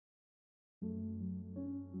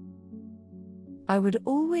I would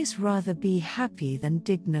always rather be happy than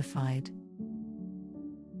dignified.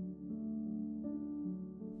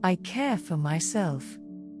 I care for myself.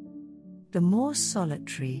 The more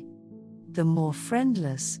solitary, the more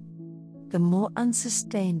friendless, the more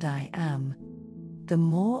unsustained I am, the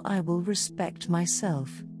more I will respect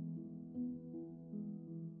myself.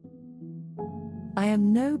 I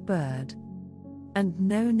am no bird, and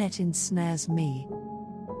no net ensnares me.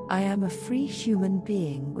 I am a free human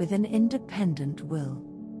being with an independent will.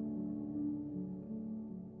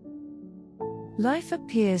 Life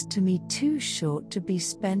appears to me too short to be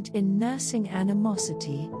spent in nursing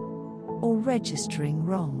animosity or registering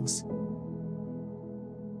wrongs.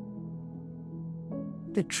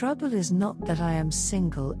 The trouble is not that I am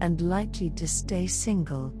single and likely to stay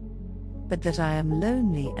single, but that I am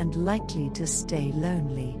lonely and likely to stay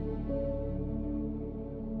lonely.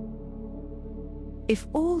 If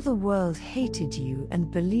all the world hated you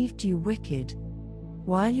and believed you wicked,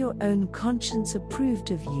 while your own conscience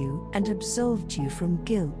approved of you and absolved you from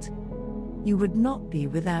guilt, you would not be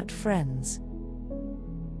without friends.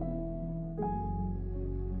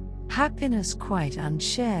 Happiness quite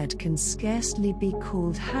unshared can scarcely be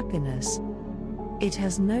called happiness. It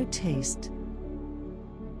has no taste.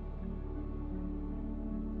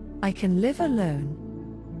 I can live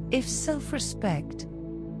alone, if self-respect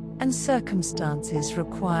and circumstances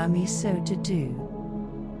require me so to do.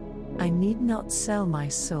 I need not sell my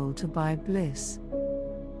soul to buy bliss.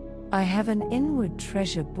 I have an inward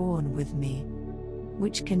treasure born with me,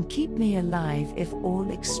 which can keep me alive if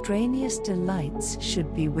all extraneous delights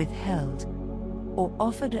should be withheld, or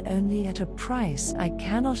offered only at a price I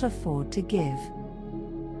cannot afford to give.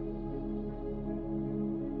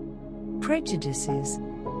 Prejudices,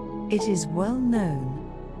 it is well known,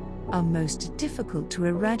 are most difficult to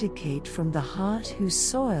eradicate from the heart whose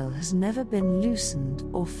soil has never been loosened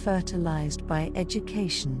or fertilized by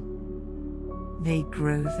education. They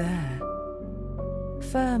grow there,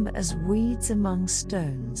 firm as weeds among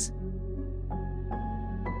stones.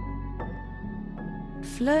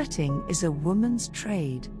 Flirting is a woman's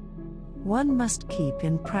trade. One must keep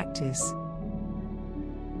in practice.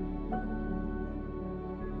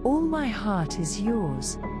 All my heart is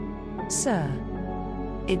yours, sir.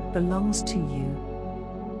 It belongs to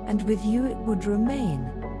you, and with you it would remain,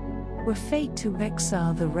 were fate to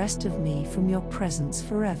exile the rest of me from your presence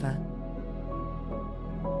forever.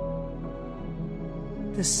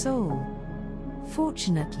 The soul,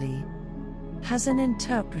 fortunately, has an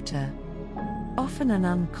interpreter, often an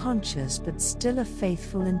unconscious but still a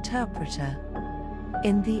faithful interpreter,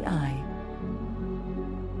 in the eye.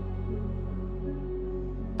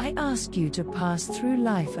 I ask you to pass through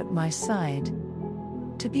life at my side,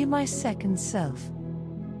 to be my second self,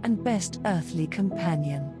 and best earthly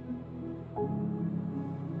companion.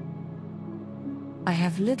 I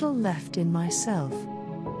have little left in myself.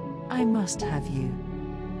 I must have you.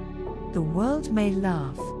 The world may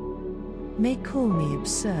laugh, may call me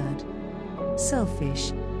absurd,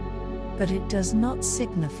 selfish, but it does not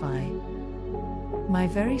signify. My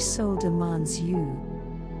very soul demands you.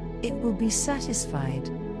 It will be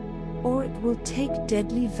satisfied, or it will take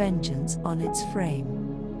deadly vengeance on its frame.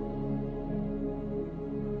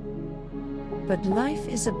 But life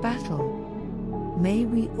is a battle. May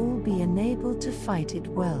we all be enabled to fight it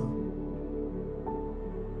well.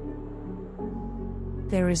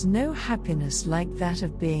 There is no happiness like that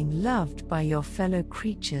of being loved by your fellow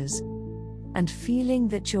creatures, and feeling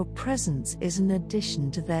that your presence is an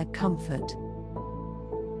addition to their comfort.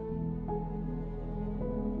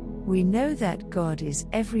 We know that God is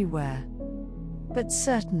everywhere, but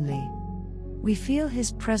certainly, we feel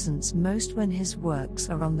His presence most when His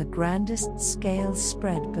works are on the grandest scale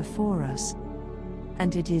spread before us,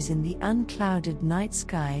 and it is in the unclouded night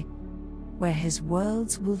sky, where His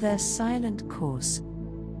worlds will their silent course,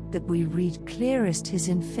 that we read clearest His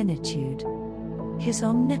infinitude, His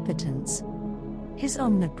omnipotence, His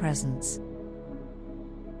omnipresence.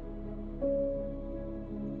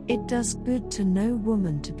 It does good to no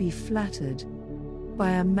woman to be flattered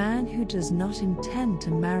by a man who does not intend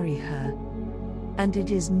to marry her, and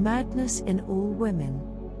it is madness in all women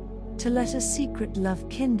to let a secret love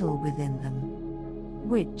kindle within them,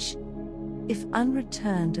 which, if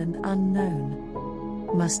unreturned and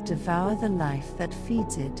unknown, must devour the life that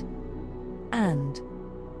feeds it, and,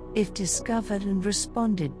 if discovered and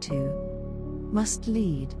responded to, must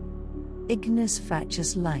lead, ignis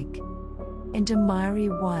fatuus like, into miry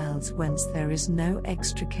wilds whence there is no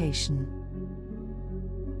extrication.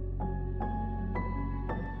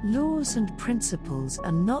 Laws and principles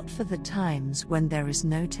are not for the times when there is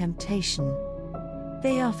no temptation.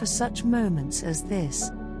 They are for such moments as this,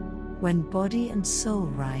 when body and soul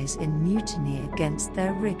rise in mutiny against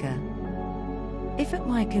their rigor. If at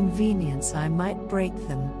my convenience I might break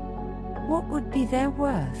them, what would be their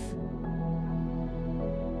worth?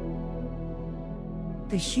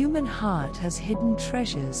 The human heart has hidden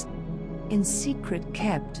treasures, in secret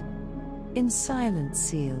kept, in silence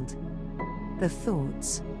sealed. The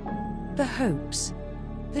thoughts, the hopes,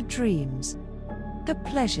 the dreams, the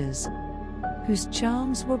pleasures, whose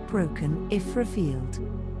charms were broken if revealed.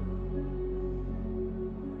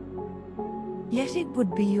 Yet it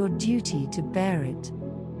would be your duty to bear it,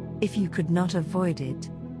 if you could not avoid it.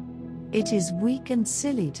 It is weak and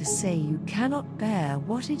silly to say you cannot bear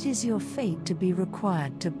what it is your fate to be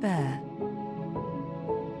required to bear.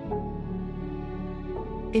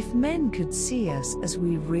 If men could see us as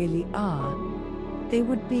we really are, they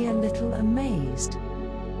would be a little amazed.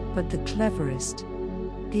 But the cleverest,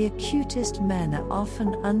 the acutest men are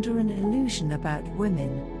often under an illusion about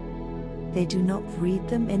women. They do not read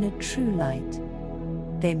them in a true light.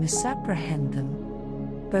 They misapprehend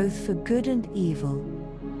them, both for good and evil.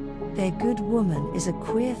 Their good woman is a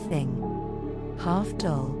queer thing, half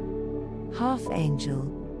doll, half angel.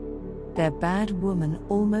 Their bad woman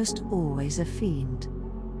almost always a fiend.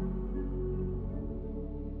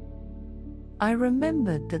 I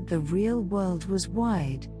remembered that the real world was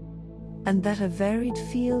wide, and that a varied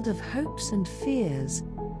field of hopes and fears,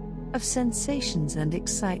 of sensations and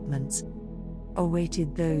excitements,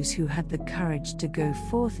 awaited those who had the courage to go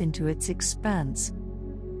forth into its expanse,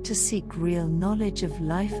 to seek real knowledge of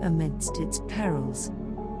life amidst its perils.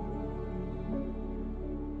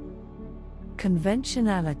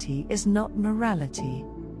 Conventionality is not morality.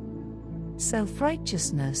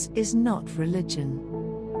 Self-righteousness is not religion.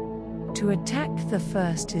 To attack the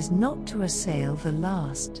first is not to assail the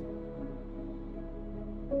last.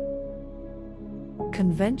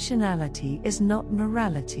 Conventionality is not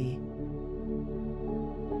morality.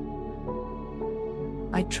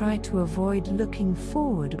 I try to avoid looking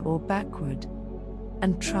forward or backward,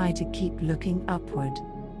 and try to keep looking upward.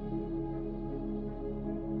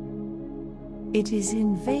 It is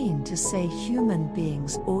in vain to say human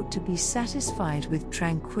beings ought to be satisfied with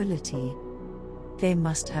tranquility. They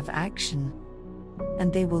must have action,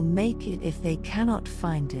 and they will make it if they cannot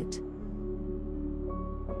find it.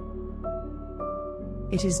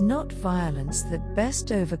 It is not violence that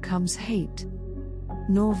best overcomes hate,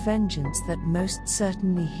 nor vengeance that most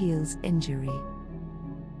certainly heals injury.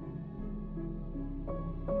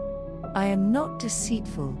 I am not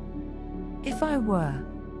deceitful. If I were,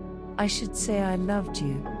 I should say I loved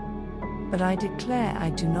you. But I declare I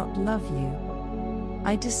do not love you.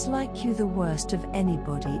 I dislike you the worst of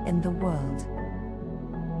anybody in the world.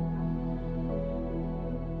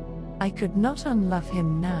 I could not unlove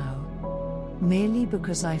him now, merely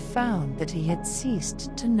because I found that he had ceased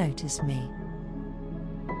to notice me.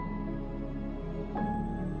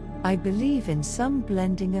 I believe in some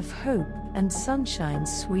blending of hope and sunshine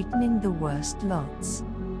sweetening the worst lots.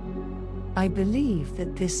 I believe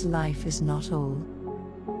that this life is not all,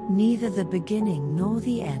 neither the beginning nor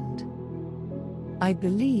the end. I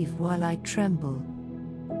believe while I tremble.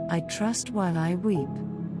 I trust while I weep.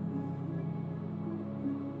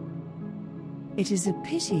 It is a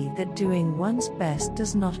pity that doing one's best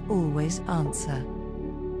does not always answer.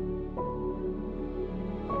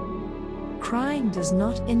 Crying does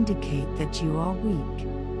not indicate that you are weak.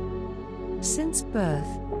 Since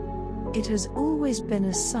birth, it has always been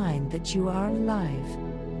a sign that you are alive.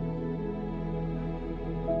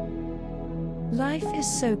 Life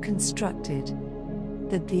is so constructed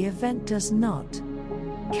that the event does not,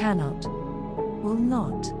 cannot, will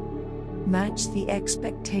not match the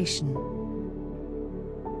expectation.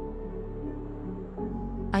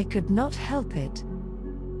 I could not help it.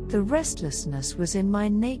 The restlessness was in my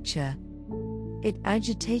nature. It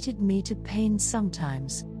agitated me to pain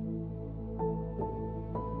sometimes.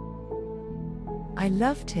 I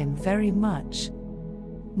loved him very much,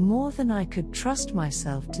 more than I could trust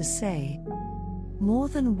myself to say, more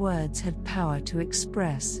than words had power to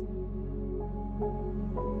express.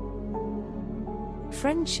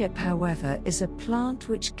 Friendship, however, is a plant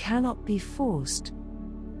which cannot be forced.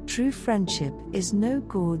 True friendship is no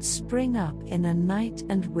gourd spring up in a night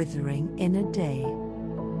and withering in a day.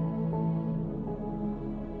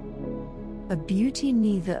 A beauty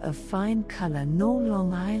neither of fine color nor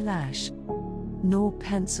long eyelash, nor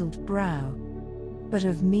penciled brow, but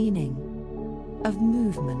of meaning, of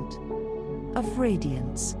movement, of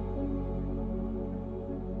radiance.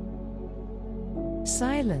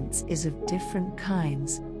 Silence is of different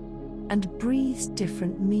kinds, and breathes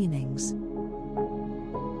different meanings.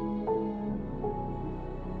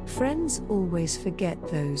 Friends always forget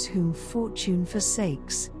those whom fortune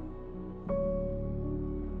forsakes.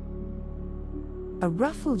 A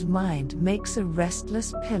ruffled mind makes a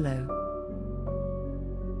restless pillow.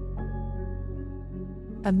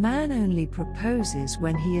 A man only proposes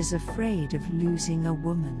when he is afraid of losing a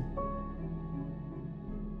woman.